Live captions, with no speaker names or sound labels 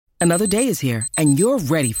Another day is here, and you're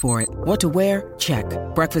ready for it. What to wear? Check.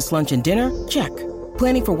 Breakfast, lunch, and dinner? Check.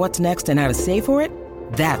 Planning for what's next and how to save for it?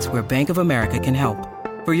 That's where Bank of America can help.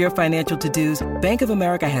 For your financial to-dos, Bank of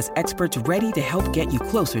America has experts ready to help get you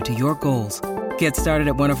closer to your goals. Get started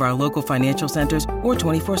at one of our local financial centers or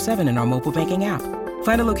 24/7 in our mobile banking app.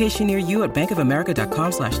 Find a location near you at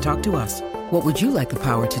bankofamerica.com/talktous. What would you like the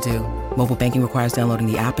power to do? Mobile banking requires downloading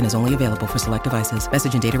the app and is only available for select devices.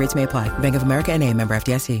 Message and data rates may apply. Bank of America N.A., member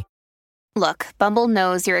FDIC. Look, Bumble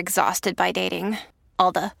knows you're exhausted by dating.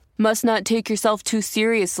 All the must not take yourself too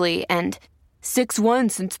seriously and 6'1"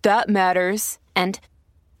 since that matters. And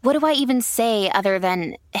what do I even say other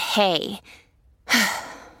than hey?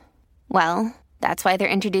 Well, that's why they're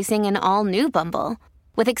introducing an all-new Bumble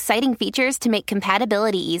with exciting features to make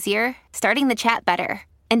compatibility easier, starting the chat better,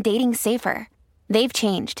 and dating safer. They've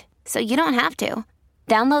changed, so you don't have to.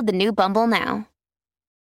 Download the new Bumble now.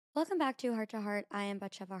 Welcome back to Heart to Heart. I am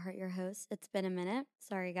Batsheva Hart, your host. It's been a minute.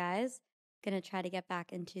 Sorry, guys. Gonna try to get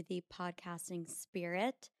back into the podcasting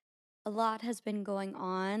spirit. A lot has been going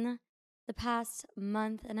on the past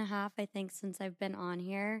month and a half, I think, since I've been on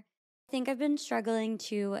here. I think I've been struggling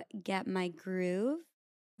to get my groove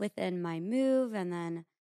within my move, and then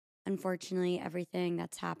unfortunately everything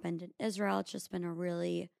that's happened in Israel, it's just been a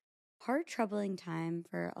really hard, troubling time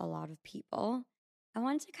for a lot of people. I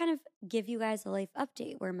wanted to kind of give you guys a life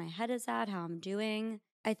update, where my head is at, how I'm doing.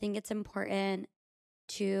 I think it's important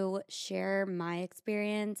to share my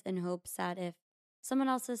experience in hopes that if someone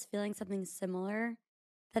else is feeling something similar,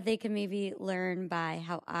 that they can maybe learn by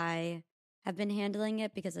how I have been handling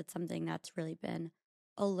it, because it's something that's really been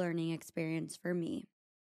a learning experience for me.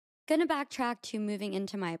 Gonna backtrack to moving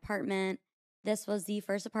into my apartment. This was the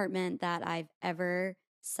first apartment that I've ever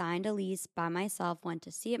signed a lease by myself, went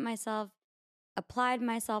to see it myself, applied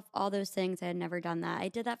myself, all those things. I had never done that. I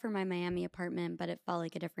did that for my Miami apartment, but it felt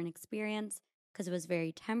like a different experience because it was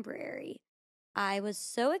very temporary. I was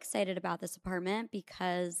so excited about this apartment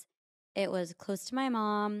because it was close to my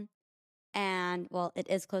mom, and well, it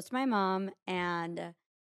is close to my mom, and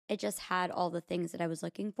it just had all the things that I was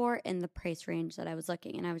looking for in the price range that I was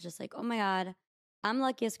looking. And I was just like, oh my God, I'm the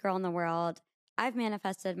luckiest girl in the world. I've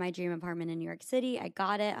manifested my dream apartment in New York City. I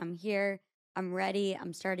got it. I'm here. I'm ready.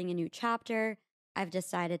 I'm starting a new chapter. I've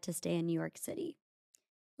decided to stay in New York City.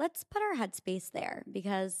 Let's put our headspace there,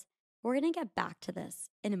 because we're going to get back to this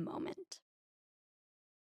in a moment.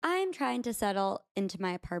 I'm trying to settle into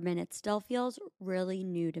my apartment. It still feels really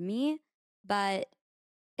new to me, but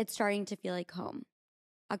it's starting to feel like home.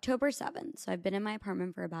 October 7th, so I've been in my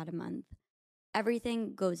apartment for about a month.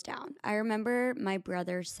 Everything goes down. I remember my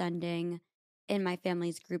brother sending in my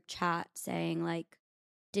family's group chat saying, like,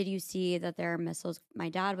 did you see that there are missiles? My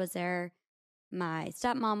dad was there. My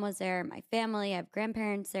stepmom was there. My family, I have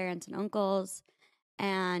grandparents there, aunts and uncles.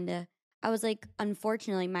 And I was like,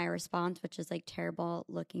 unfortunately, my response, which is like terrible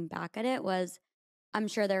looking back at it, was, I'm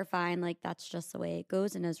sure they're fine. Like, that's just the way it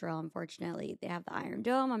goes in Israel, unfortunately. They have the Iron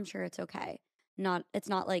Dome. I'm sure it's okay. It's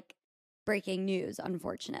not like breaking news,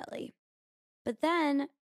 unfortunately. But then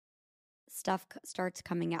stuff starts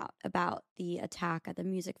coming out about the attack at the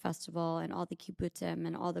music festival and all the kibbutzim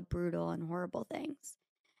and all the brutal and horrible things.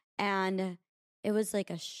 And it was like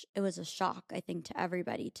it was a shock, I think, to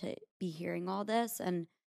everybody to be hearing all this, and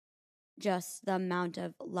just the amount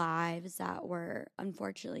of lives that were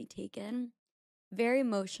unfortunately taken. Very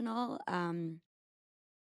emotional.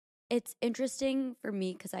 It's interesting for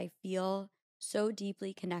me because I feel so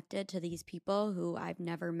deeply connected to these people who I've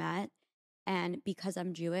never met. And because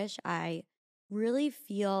I'm Jewish, I really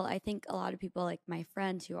feel, I think a lot of people, like my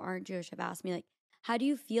friends who aren't Jewish, have asked me, like, how do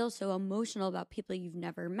you feel so emotional about people you've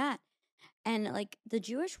never met? And like, the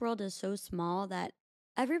Jewish world is so small that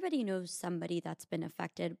everybody knows somebody that's been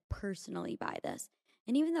affected personally by this.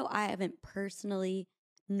 And even though I haven't personally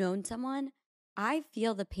known someone, I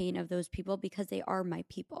feel the pain of those people because they are my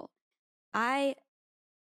people.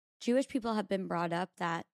 Jewish people have been brought up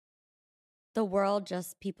that the world,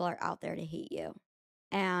 just people are out there to hate you.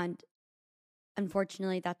 And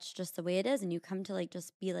unfortunately, that's just the way it is. And you come to like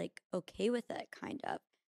just be like okay with it, kind of.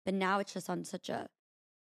 But now it's just on such a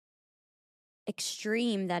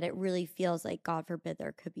extreme that it really feels like, God forbid,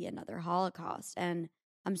 there could be another Holocaust. And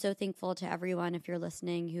I'm so thankful to everyone, if you're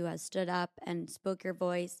listening, who has stood up and spoke your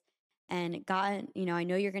voice and gotten, I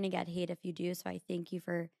know you're going to get hate if you do. So I thank you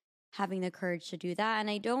for having the courage to do that. And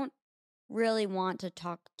I don't really want to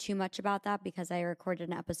talk too much about that because I recorded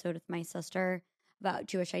an episode with my sister about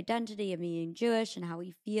Jewish identity and being Jewish and how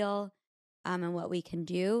we feel and what we can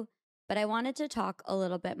do. But I wanted to talk a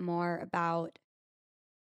little bit more about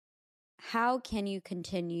how can you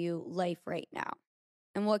continue life right now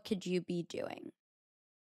and what could you be doing?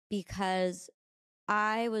 because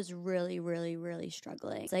I was really, really, really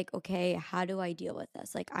struggling. It's like, okay, how do I deal with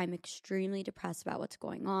this? Like, I'm extremely depressed about what's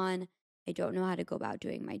going on. I don't know how to go about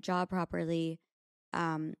doing my job properly.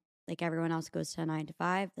 Like everyone else goes to a 9 to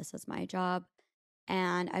 5. This is my job.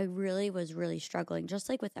 And I really was really struggling, just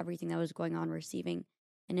like with everything that was going on, receiving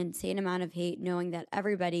an insane amount of hate, knowing that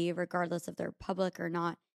everybody, regardless if they're public or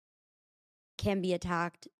not, can be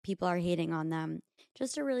attacked. People are hating on them.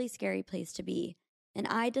 Just a really scary place to be. And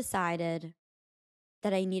I decided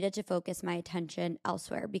that I needed to focus my attention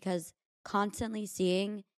elsewhere because constantly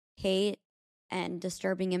seeing hate and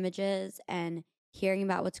disturbing images and hearing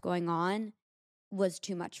about what's going on was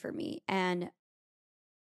too much for me. And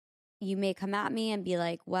you may come at me and be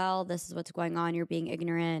like, well, this is what's going on. You're being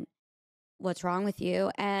ignorant. What's wrong with you?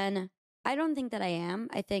 And I don't think that I am.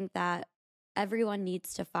 I think that everyone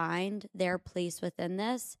needs to find their place within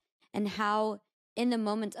this and how in the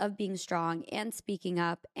moments of being strong and speaking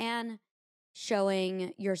up and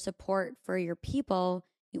showing your support for your people,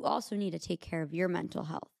 you also need to take care of your mental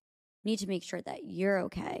health. You need to make sure that you're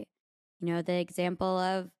okay. You know, the example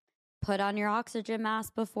of put on your oxygen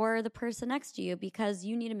mask before the person next to you because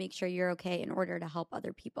you need to make sure you're okay in order to help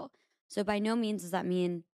other people. So by no means does that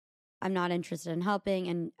mean I'm not interested in helping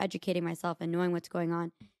and educating myself and knowing what's going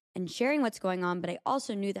on and sharing what's going on. But I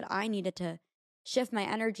also knew that I needed to shift my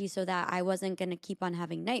energy so that I wasn't going to keep on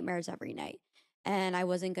having nightmares every night. And I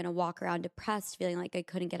wasn't going to walk around depressed, feeling like I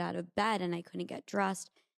couldn't get out of bed and I couldn't get dressed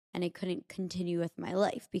and I couldn't continue with my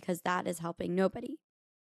life because that is helping nobody.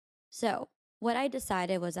 So what I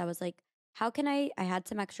decided was I was like, how can I had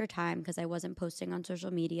some extra time because I wasn't posting on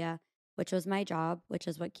social media, which was my job, which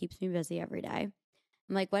is what keeps me busy every day.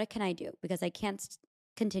 I'm like, what can I do? Because I can't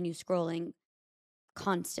continue scrolling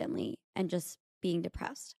constantly and just being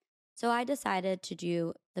depressed. So I decided to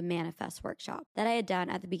do the Manifest workshop that I had done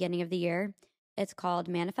at the beginning of the year. It's called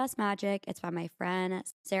Manifest Magic. It's by my friend,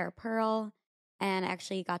 Sarah Pearl. And I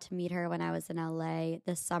actually got to meet her when I was in LA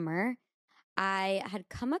this summer. I had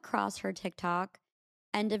come across her TikTok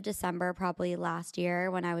end of December, probably last year,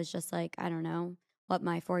 when I was just like, I don't know what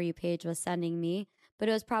my For You page was sending me. But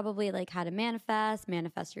it was probably like how to manifest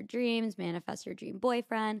your dreams, manifest your dream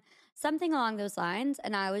boyfriend, something along those lines.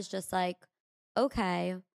 And I was just like,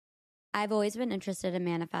 okay, I've always been interested in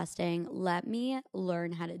manifesting. Let me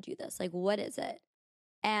learn how to do this. Like, what is it?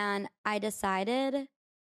 And I decided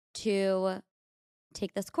to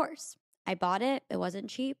take this course. I bought it. It wasn't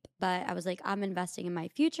cheap, but I was like, I'm investing in my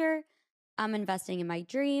future. I'm investing in my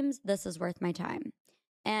dreams. This is worth my time.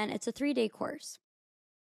 And it's a 3-day course.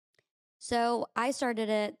 So I started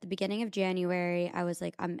it the beginning of January. I was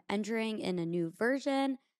like, I'm entering in a new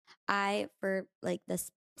version. For like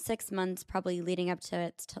this 6 months, probably leading up to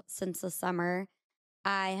it since the summer,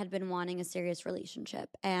 I had been wanting a serious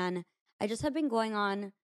relationship. And I just had been going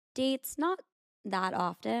on dates, not that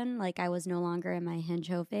often. Like I was no longer in my Hinge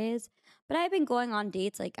Ho phase, but I had been going on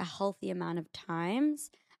dates like a healthy amount of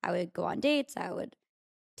times. I would go on dates. I would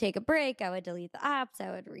take a break. I would delete the apps. I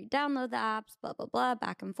would re-download the apps, blah, blah, blah,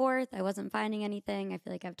 back and forth. I wasn't finding anything. I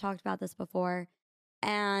feel like I've talked about this before.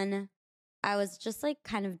 And I was just like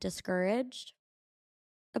kind of discouraged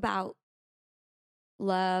about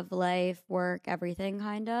love, life, work, everything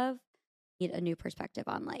kind of. Need a new perspective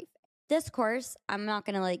on life. This course, I'm not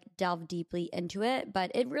going to like delve deeply into it,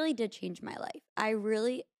 but it really did change my life.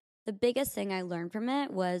 The biggest thing I learned from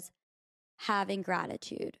it was having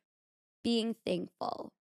gratitude, being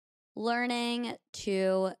thankful, learning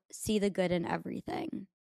to see the good in everything.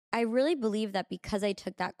 I really believe that because I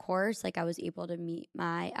took that course, like I was able to meet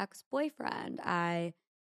my ex-boyfriend. I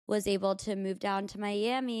was able to move down to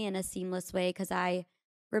Miami in a seamless way because I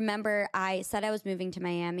remember I said I was moving to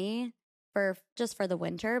Miami for the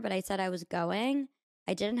winter, but I said I was going.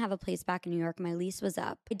 I didn't have a place back in New York. My lease was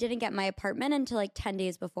up. I didn't get my apartment until like 10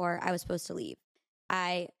 days before I was supposed to leave.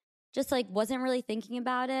 I just like wasn't really thinking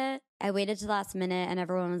about it. I waited to the last minute and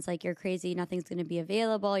everyone was like, you're crazy. Nothing's going to be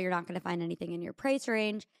available. You're not going to find anything in your price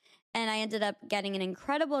range. And I ended up getting an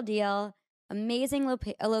incredible deal, amazing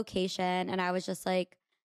location. And I was just like,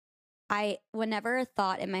 whenever a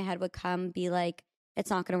thought in my head would come, be like, it's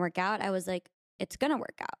not going to work out. I was like, it's going to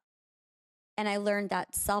work out. And I learned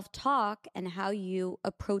that self-talk and how you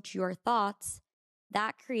approach your thoughts,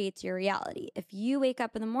 that creates your reality. If you wake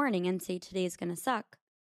up in the morning and say, today's going to suck,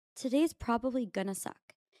 today's probably going to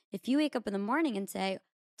suck. If you wake up in the morning and say,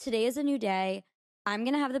 today is a new day, I'm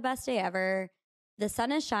going to have the best day ever, the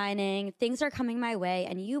sun is shining, things are coming my way,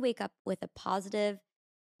 and you wake up with a positive,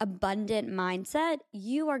 abundant mindset,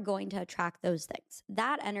 you are going to attract those things.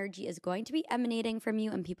 That energy is going to be emanating from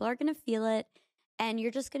you and people are going to feel it. And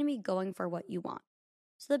you're just going to be going for what you want.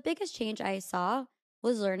 So the biggest change I saw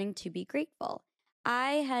was learning to be grateful.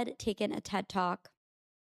 I had taken a TED Talk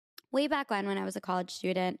way back when I was a college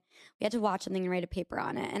student. We had to watch something and write a paper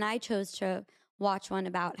on it. And I chose to watch one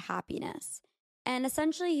about happiness. And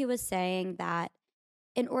essentially, he was saying that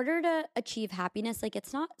in order to achieve happiness, like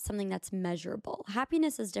it's not something that's measurable.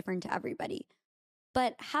 Happiness is different to everybody.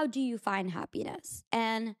 But how do you find happiness?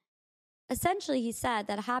 And essentially, he said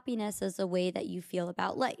that happiness is the way that you feel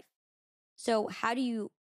about life. So how do you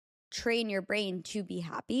train your brain to be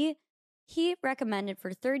happy? He recommended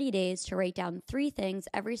for 30 days to write down 3 things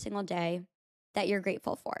every single day that you're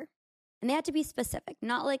grateful for. And they had to be specific,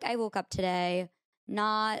 not like I woke up today,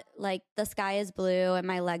 not like the sky is blue and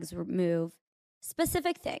my legs move.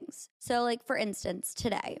 Specific things. So like for instance,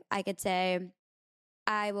 today I could say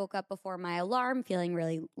I woke up before my alarm feeling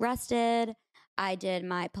really rested. I did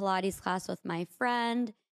my Pilates class with my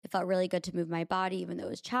friend. It felt really good to move my body even though it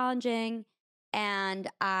was challenging. And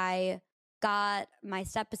I got my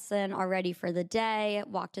steps in already for the day,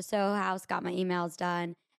 walked to Soho House, got my emails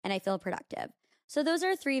done, and I feel productive. So those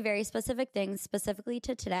are 3 very specific things specifically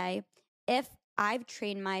to today. If I've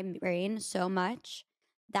trained my brain so much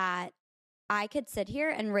that I could sit here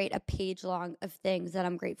and write a page long of things that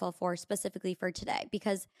I'm grateful for specifically for today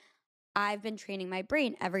because I've been training my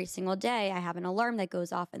brain every single day. I have an alarm that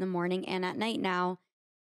goes off in the morning and at night now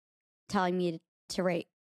telling me to write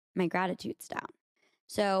my gratitudes down.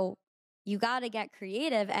 So you got to get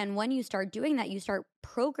creative. And when you start doing that, you start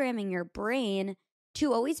programming your brain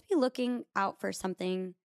to always be looking out for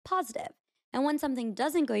something positive. And when something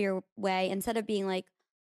doesn't go your way, instead of being like,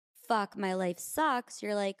 fuck, my life sucks,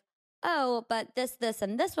 you're like, oh, but this,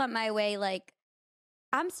 and this went my way. Like,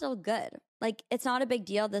 I'm still good. Like, it's not a big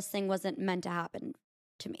deal. This thing wasn't meant to happen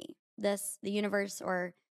to me. The universe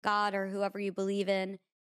or God or whoever you believe in,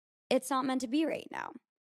 it's not meant to be right now.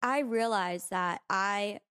 I realized that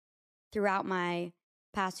throughout my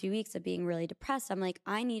past few weeks of being really depressed, I'm like,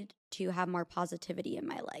 I need to have more positivity in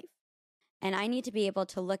my life. And I need to be able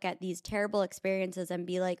to look at these terrible experiences and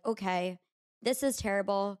be like, okay, this is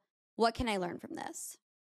terrible. What can I learn from this?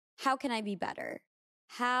 How can I be better?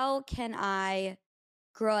 How can I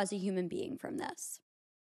grow as a human being from this?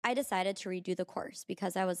 I decided to redo the course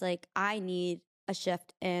because I was like, I need a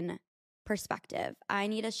shift in perspective. I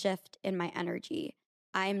need a shift in my energy.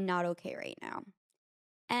 I'm not okay right now.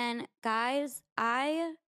 And guys,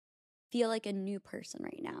 I feel like a new person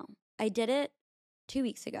right now. I did it 2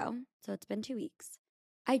 weeks ago, so it's been 2 weeks.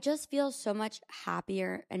 I just feel so much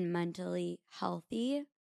happier and mentally healthy.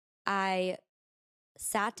 I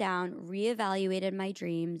sat down, reevaluated my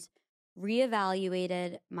dreams,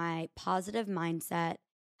 reevaluated my positive mindset,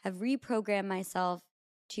 have reprogrammed myself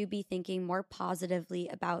to be thinking more positively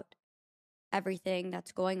about everything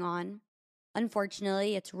that's going on.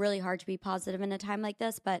 Unfortunately, it's really hard to be positive in a time like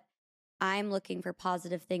this, but I'm looking for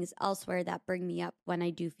positive things elsewhere that bring me up when I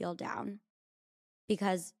do feel down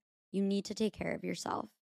because you need to take care of yourself.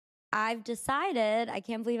 I've decided, I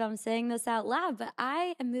can't believe I'm saying this out loud, but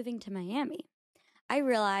I am moving to Miami. I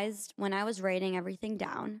realized when I was writing everything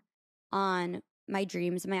down on my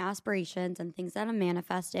dreams, my aspirations, and things that I'm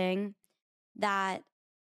manifesting that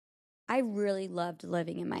I really loved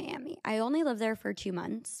living in Miami. I only lived there for 2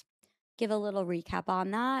 months. Give a little recap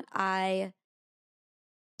on that. I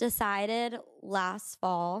decided last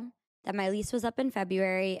fall that my lease was up in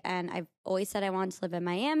February, and I've always said I wanted to live in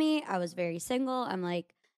Miami. I was very single. I'm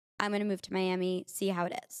like, I'm going to move to Miami, see how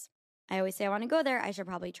it is. I always say I want to go there. I should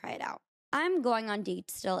probably try it out. I'm going on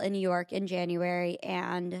dates still in New York in January,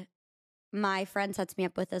 and my friend sets me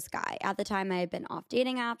up with this guy. At the time, I had been off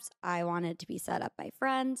dating apps. I wanted to be set up by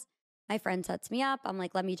friends. My friend sets me up. I'm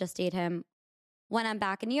like, let me just date him. When I'm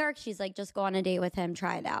back in New York, she's like, just go on a date with him,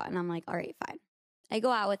 try it out. And I'm like, all right, fine. I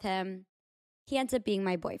go out with him. He ends up being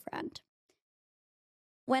my boyfriend.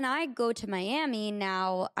 When I go to Miami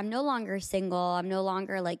now, I'm no longer single. I'm no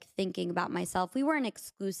longer like thinking about myself. We weren't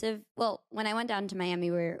exclusive. Well, when I went down to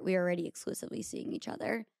Miami, we were already exclusively seeing each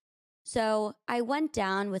other. So I went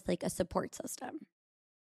down with like a support system.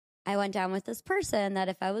 I went down with this person that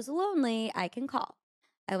if I was lonely, I can call.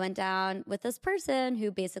 I went down with this person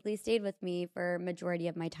who basically stayed with me for majority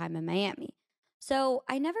of my time in Miami. So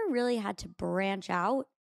I never really had to branch out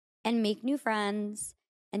and make new friends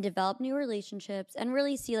and develop new relationships and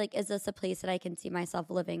really see like, is this a place that I can see myself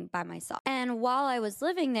living by myself? And while I was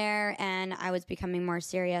living there and I was becoming more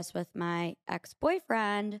serious with my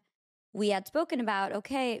ex-boyfriend, we had spoken about,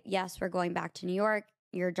 okay, yes, we're going back to New York.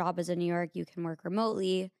 Your job is in New York. You can work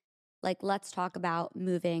remotely. Like, let's talk about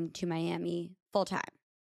moving to Miami full time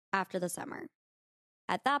after the summer.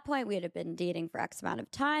 At that point, we would have been dating for X amount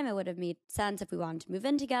of time. It would have made sense if we wanted to move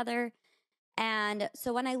in together. And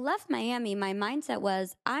so when I left Miami, my mindset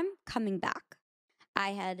was, I'm coming back. I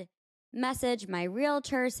had messaged my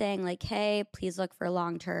realtor saying like, hey, please look for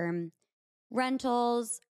long-term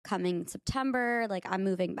rentals coming September. Like, I'm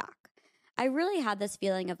moving back. I really had this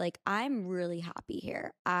feeling of like, I'm really happy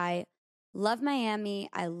here. I love Miami.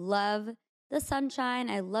 I love the sunshine.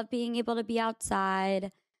 I love being able to be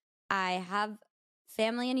outside. I have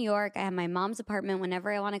family in New York. I have my mom's apartment.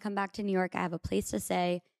 Whenever I want to come back to New York, I have a place to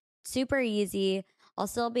stay. Super easy. I'll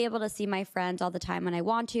still be able to see my friends all the time when I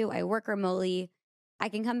want to. I work remotely. I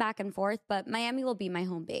can come back and forth, but Miami will be my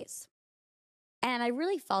home base. And I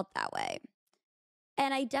really felt that way.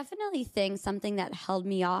 And I definitely think something that held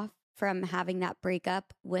me off from having that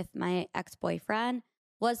breakup with my ex-boyfriend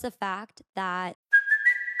was the fact that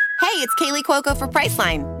Hey, it's Kaylee Cuoco for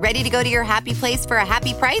Priceline. Ready to go to your happy place for a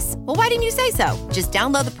happy price? Well, why didn't you say so? Just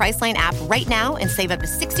download the Priceline app right now and save up to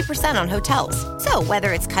 60% on hotels. So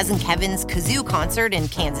whether it's Cousin Kevin's Kazoo Concert in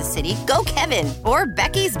Kansas City, go Kevin, or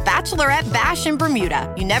Becky's Bachelorette Bash in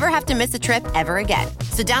Bermuda, you never have to miss a trip ever again.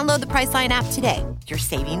 So download the Priceline app today. Your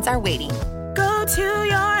savings are waiting. Go to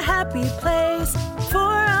your happy place for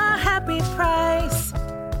a happy price.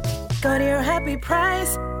 Go to your happy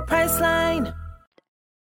price, Priceline.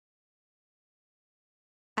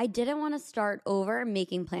 I didn't want to start over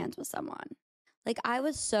making plans with someone. Like, I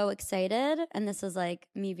was so excited, and this is like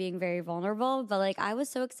me being very vulnerable, but like I was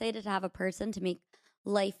so excited to have a person to make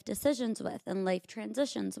life decisions with and life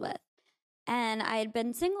transitions with. And I had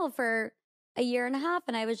been single for a year and a half,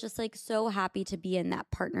 and I was just like so happy to be in that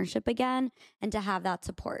partnership again and to have that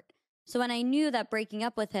support. So when I knew that breaking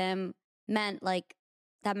up with him meant like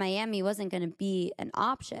that Miami wasn't going to be an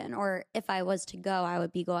option, or if I was to go, I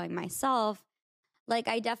would be going myself. Like,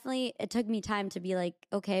 it took me time to be like,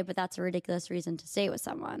 okay, but that's a ridiculous reason to stay with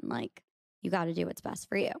someone. Like, you got to do what's best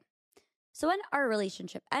for you. So when our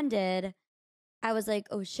relationship ended, I was like,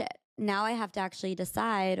 oh shit, now I have to actually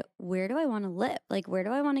decide, where do I want to live? Like, where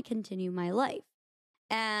do I want to continue my life?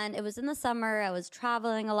 And it was in the summer. I was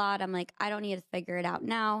traveling a lot. I'm like, I don't need to figure it out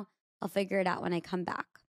now. I'll figure it out when I come back.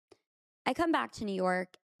 I come back to New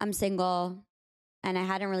York. I'm single, and I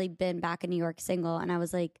hadn't really been back in New York single. And I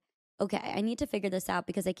was like, okay, I need to figure this out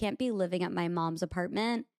because I can't be living at my mom's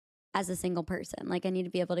apartment as a single person. Like, I need to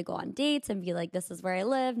be able to go on dates and be like, this is where I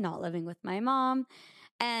live, not living with my mom.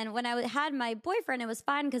 And when I had my boyfriend, it was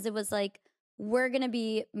fine because it was like, we're going to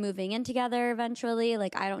be moving in together eventually.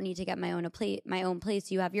 Like, I don't need to get my own place.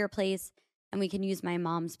 You have your place, and we can use my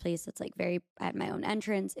mom's place. It's like very at my own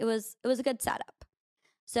entrance. It was a good setup.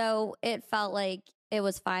 So it felt like it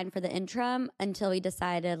was fine for the interim until we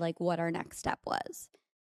decided like what our next step was.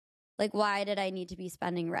 Like, why did I need to be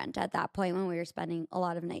spending rent at that point when we were spending a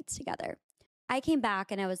lot of nights together? I came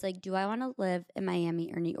back and I was like, do I want to live in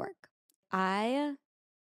Miami or New York? I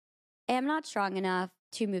am not strong enough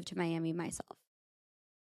to move to Miami myself.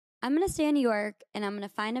 I'm going to stay in New York, and I'm going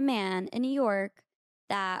to find a man in New York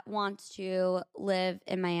that wants to live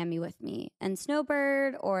in Miami with me and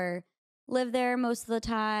snowbird or live there most of the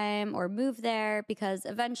time or move there, because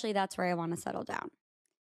eventually that's where I want to settle down.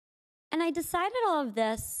 And I decided all of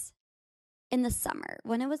this in the summer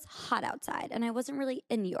when it was hot outside and I wasn't really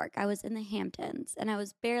in New York. I was in the Hamptons, and I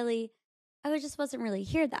just wasn't really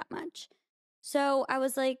here that much. So I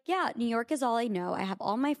was like, yeah, New York is all I know. I have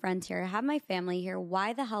all my friends here. I have my family here.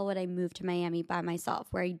 Why the hell would I move to Miami by myself,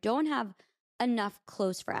 where I don't have enough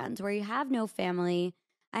close friends, where you have no family?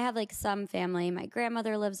 I have like some family. My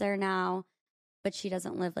grandmother lives there now, but she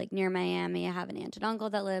doesn't live like near Miami. I have an aunt and uncle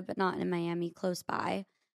that live, but not in Miami, close by.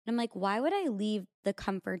 And I'm like, why would I leave the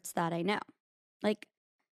comforts that I know? Like,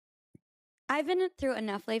 I've been through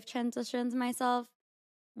enough life transitions myself.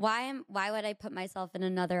 Why would I put myself in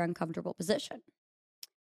another uncomfortable position?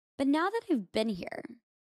 But now that I've been here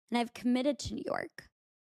and I've committed to New York,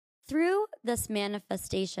 through this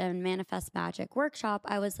Manifest Magic workshop,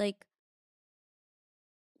 I was like,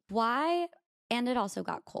 why? And it also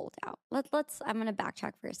got cold out. I'm going to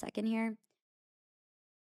backtrack for a second here.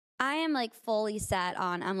 I am like fully set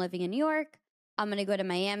on, I'm living in New York. I'm going to go to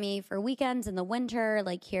Miami for weekends in the winter,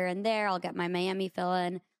 like here and there. I'll get my Miami fill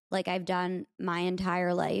in like I've done my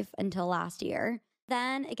entire life until last year.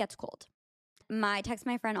 Then it gets cold. I text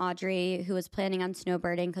my friend Audrey, who was planning on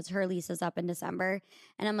snowbirding because her lease is up in December.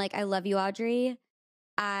 And I'm like, I love you, Audrey.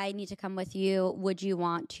 I need to come with you. Would you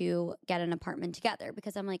want to get an apartment together?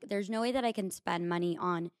 Because I'm like, there's no way that I can spend money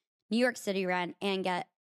on New York City rent and get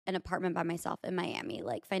an apartment by myself in Miami.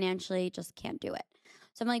 Like, financially, just can't do it.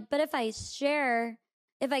 So I'm like, but if I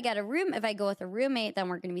go with a roommate, then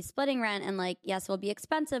we're going to be splitting rent. And like, yes, it'll be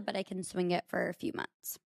expensive, but I can swing it for a few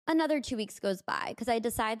months. Another 2 weeks goes by because I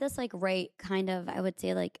decide this like right kind of, I would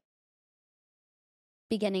say like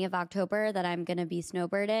beginning of October that I'm going to be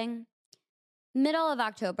snowbirding. Middle of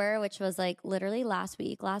October, which was like literally last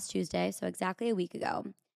Tuesday, so exactly a week ago,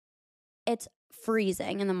 it's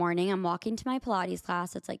freezing in the morning. I'm walking to my Pilates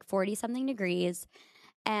class. It's like 40 something degrees.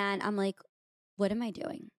 And I'm like, what am I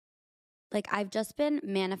doing? Like, I've just been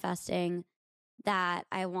manifesting that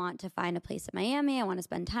I want to find a place in Miami. I want to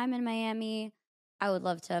spend time in Miami. I would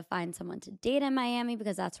love to find someone to date in Miami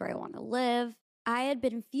because that's where I want to live. I had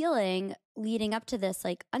been feeling leading up to this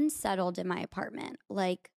like unsettled in my apartment,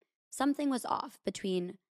 like something was off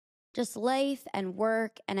between just life and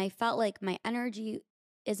work. And I felt like my energy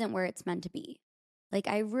isn't where it's meant to be. Like,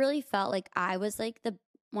 I really felt like I was like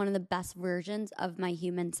one of the best versions of my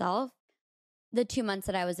human self the 2 months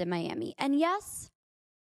that I was in Miami. And yes,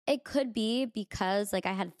 it could be because like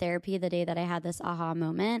I had therapy the day that I had this aha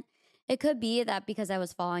moment. It could be that because I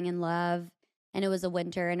was falling in love and it was a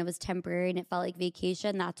winter and it was temporary and it felt like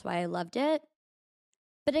vacation, that's why I loved it.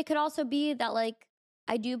 But it could also be that like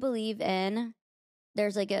I do believe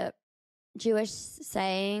there's like a Jewish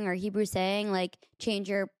saying or Hebrew saying like change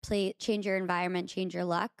your environment, change your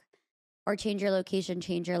luck, or change your location,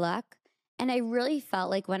 change your luck. And I really felt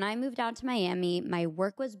like when I moved out to Miami, my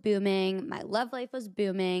work was booming, my love life was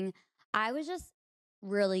booming. I was just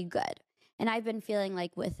really good. And I've been feeling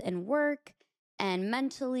like within work and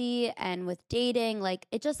mentally and with dating, like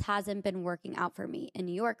it just hasn't been working out for me in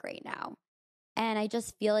New York right now. And I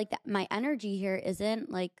just feel like that my energy here isn't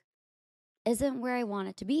where I want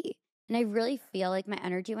it to be. And I really feel like my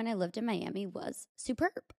energy when I lived in Miami was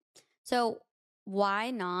superb. So why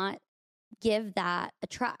not give that a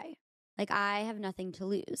try? Like, I have nothing to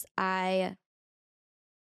lose. I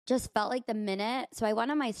just felt like the minute, so I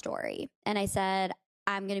went on my story and I said,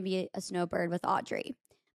 I'm going to be a snowbird with Audrey.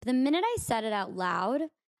 But the minute I said it out loud,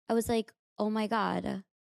 I was like, oh my God,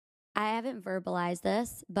 I haven't verbalized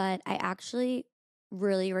this, but I actually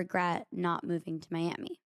really regret not moving to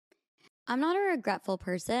Miami. I'm not a regretful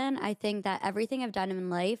person. I think that everything I've done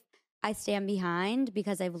in life, I stand behind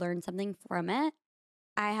because I've learned something from it.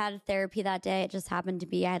 I had therapy that day. It just happened to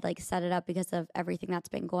be, I had like set it up because of everything that's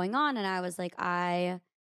been going on. And I was like, I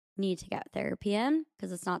need to get therapy in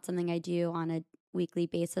because it's not something I do on a weekly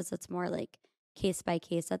basis. It's more like case by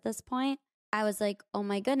case at this point. I was like, oh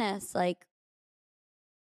my goodness, like,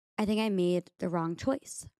 I think I made the wrong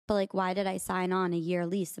choice. But like, why did I sign on a year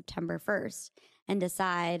lease September 1st and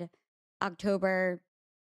decide October,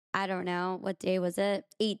 I don't know, what day was it?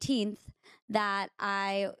 18th, that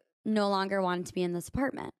I no longer wanted to be in this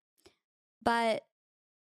apartment. But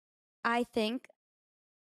I think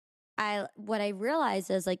what I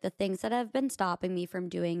realized is like the things that have been stopping me from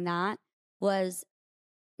doing that was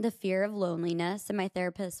the fear of loneliness. And my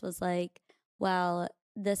therapist was like, well,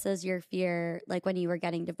 this is your fear. Like when you were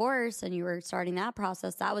getting divorced and you were starting that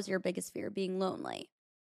process, that was your biggest fear, being lonely.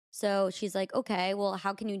 So she's like, okay, well,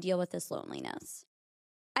 how can you deal with this loneliness?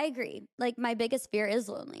 I agree. Like my biggest fear is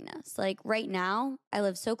loneliness. Like right now, I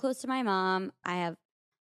live so close to my mom. I've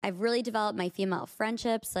really developed my female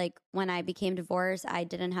friendships. Like when I became divorced, I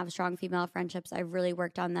didn't have strong female friendships. I've really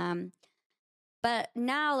worked on them. But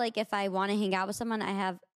now, like if I want to hang out with someone, I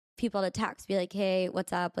have people to text, be like, hey,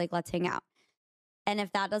 what's up? Like, let's hang out. And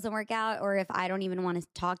if that doesn't work out, or if I don't even want to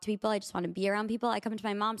talk to people, I just want to be around people, I come to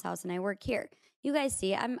my mom's house and I work here. You guys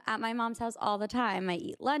see, I'm at my mom's house all the time. I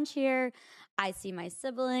eat lunch here. I see my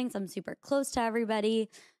siblings. I'm super close to everybody.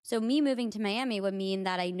 So me moving to Miami would mean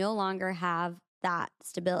that I no longer have that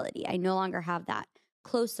stability. I no longer have that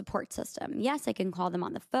close support system. Yes, I can call them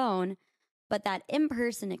on the phone, but that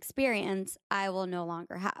in-person experience I will no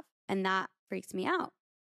longer have. And that freaks me out.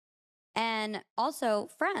 And also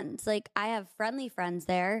friends. Like I have friendly friends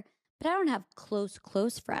there, but I don't have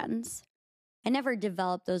close friends. I never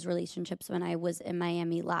developed those relationships when I was in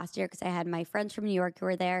Miami last year because I had my friends from New York who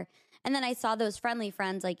were there. And then I saw those friendly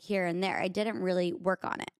friends like here and there. I didn't really work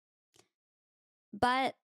on it.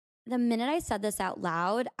 But the minute I said this out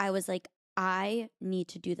loud, I was like, I need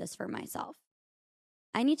to do this for myself.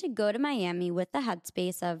 I need to go to Miami with the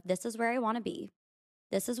headspace of this is where I want to be.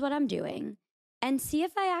 This is what I'm doing. And see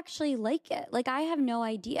if I actually like it. Like I have no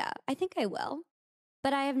idea. I think I will.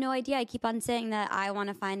 But I have no idea. I keep on saying that I want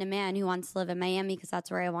to find a man who wants to live in Miami because that's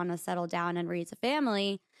where I want to settle down and raise a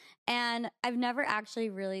family. And I've never actually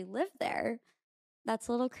really lived there. That's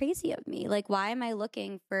a little crazy of me. Like, why am I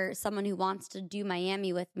looking for someone who wants to do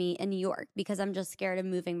Miami with me in New York? Because I'm just scared of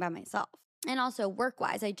moving by myself. And also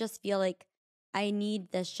work-wise, I just feel like I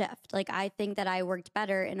need this shift. Like, I think that I worked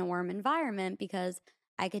better in a warm environment because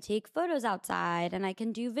I could take photos outside and I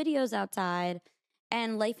can do videos outside.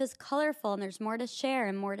 And life is colorful and there's more to share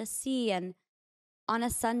and more to see. And on a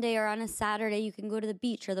Sunday or on a Saturday, you can go to the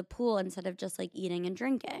beach or the pool instead of just like eating and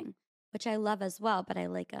drinking, which I love as well, but I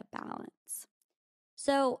like a balance.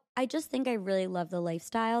 So I just think I really love the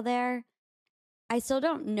lifestyle there. I still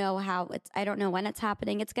don't know I don't know when it's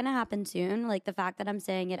happening. It's going to happen soon. Like the fact that I'm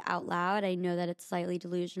saying it out loud, I know that it's slightly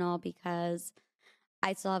delusional because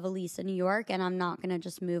I still have a lease in New York and I'm not going to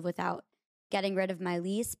just move without getting rid of my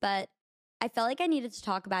lease. But I felt like I needed to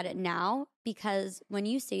talk about it now because when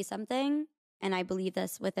you say something, and I believe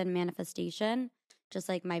this within manifestation, just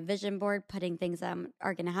like my vision board, putting things that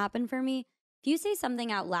are going to happen for me. If you say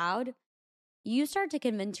something out loud, you start to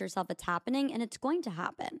convince yourself it's happening and it's going to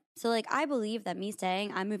happen. So like, I believe that me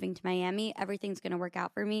saying I'm moving to Miami, everything's going to work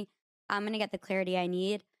out for me. I'm going to get the clarity I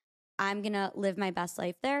need. I'm going to live my best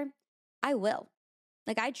life there. I will.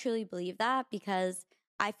 Like, I truly believe that because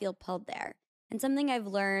I feel pulled there. And something I've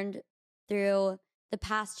learned through the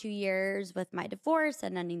past 2 years with my divorce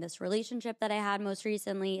and ending this relationship that I had most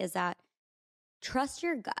recently is that trust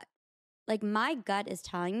your gut. Like, my gut is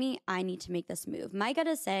telling me I need to make this move. My gut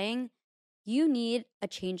is saying, you need a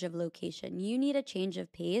change of location. You need a change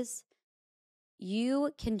of pace.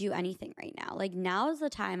 You can do anything right now. Like, now is the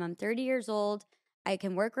time. I'm 30 years old. I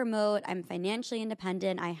can work remote. I'm financially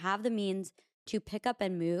independent. I have the means to pick up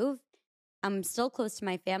and move. I'm still close to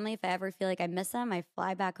my family. If I ever feel like I miss them, I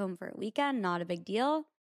fly back home for a weekend. Not a big deal.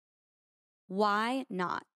 Why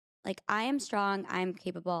not? Like, I am strong. I am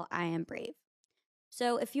capable. I am brave.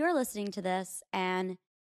 So if you're listening to this and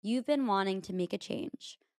you've been wanting to make a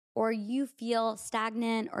change, or you feel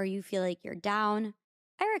stagnant, or you feel like you're down,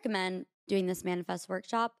 I recommend doing this manifest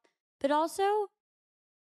workshop, but also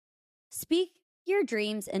speak your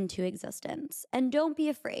dreams into existence and don't be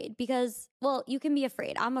afraid because, well, you can be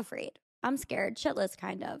afraid. I'm afraid. I'm scared, shitless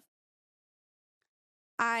kind of.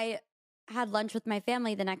 I had lunch with my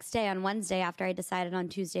family the next day on Wednesday after I decided on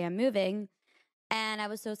Tuesday I'm moving. And I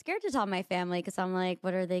was so scared to tell my family because I'm like,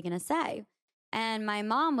 what are they going to say? And my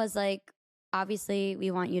mom was like, obviously,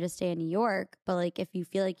 we want you to stay in New York, but like, if you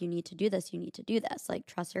feel like you need to do this, you need to do this. Like,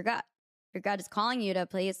 trust your gut. Your gut is calling you to a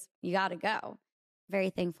place, you got to go. Very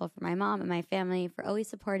thankful for my mom and my family for always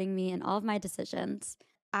supporting me in all of my decisions.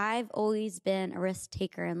 I've always been a risk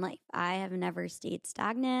taker in life. I have never stayed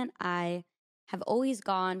stagnant. I have always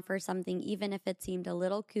gone for something, even if it seemed a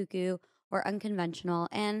little cuckoo or unconventional.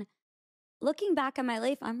 And looking back at my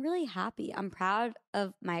life, I'm really happy. I'm proud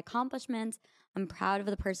of my accomplishments. I'm proud of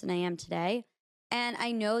the person I am today. And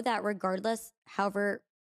I know that regardless, however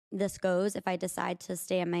this goes, if I decide to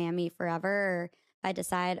stay in Miami forever, or if I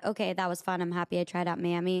decide, okay, that was fun, I'm happy I tried out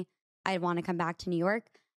Miami, I want to come back to New York,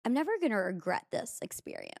 I'm never going to regret this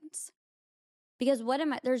experience. Because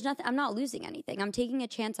there's nothing, I'm not losing anything. I'm taking a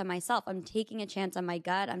chance on myself. I'm taking a chance on my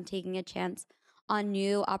gut. I'm taking a chance on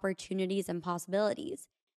new opportunities and possibilities.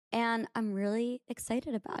 And I'm really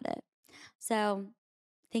excited about it. So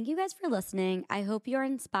thank you guys for listening. I hope you're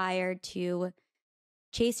inspired to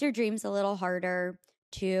chase your dreams a little harder,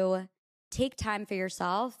 to take time for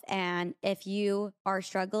yourself. And if you are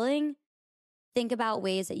struggling, think about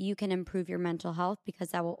ways that you can improve your mental health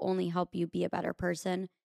because that will only help you be a better person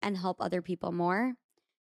and help other people more.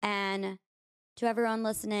 And to everyone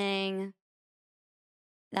listening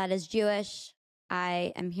that is Jewish,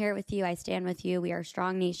 I am here with you. I stand with you. We are a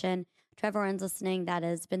strong nation. To everyone listening that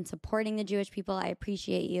has been supporting the Jewish people, I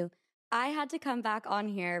appreciate you. I had to come back on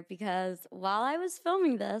here because while I was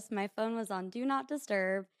filming this, my phone was on Do Not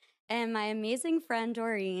Disturb, and my amazing friend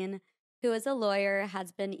Doreen, who is a lawyer,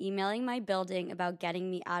 has been emailing my building about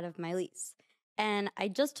getting me out of my lease. And I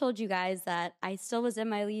just told you guys that I still was in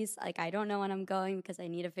my lease. Like, I don't know when I'm going because I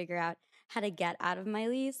need to figure out how to get out of my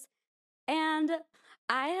lease. And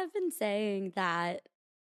I have been saying that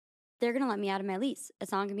they're going to let me out of my lease.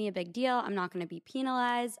 It's not going to be a big deal. I'm not going to be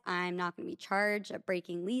penalized. I'm not going to be charged a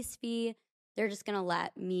breaking lease fee. They're just going to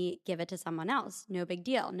let me give it to someone else. No big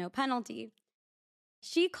deal. No penalty.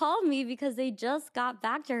 She called me because they just got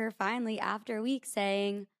back to her finally after a week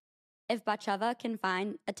saying, if Batsheva can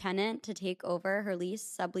find a tenant to take over her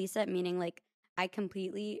lease, sublease it, meaning like I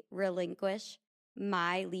completely relinquish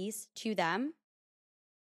my lease to them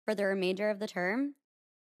for the remainder of the term,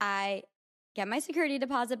 I get my security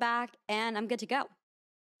deposit back and I'm good to go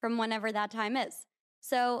from whenever that time is.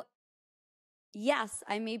 So yes,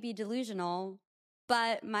 I may be delusional,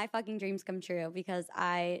 but my fucking dreams come true because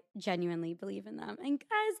I genuinely believe in them. And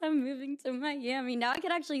guys, I'm moving to Miami. Now I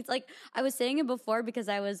can actually, it's like, I was saying it before because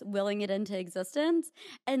I was willing it into existence,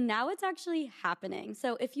 and now it's actually happening.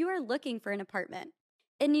 So if you are looking for an apartment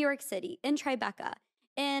in New York City, in Tribeca,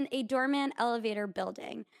 in a doorman elevator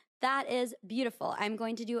building, that is beautiful. I'm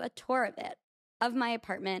going to do a tour of it, of my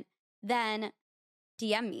apartment. Then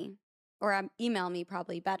DM me or email me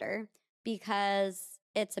probably better, because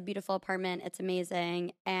it's a beautiful apartment. It's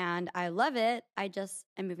amazing. And I love it. I just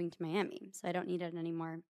am moving to Miami, so I don't need it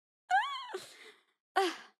anymore.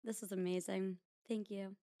 This is amazing. Thank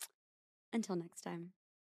you. Until next time.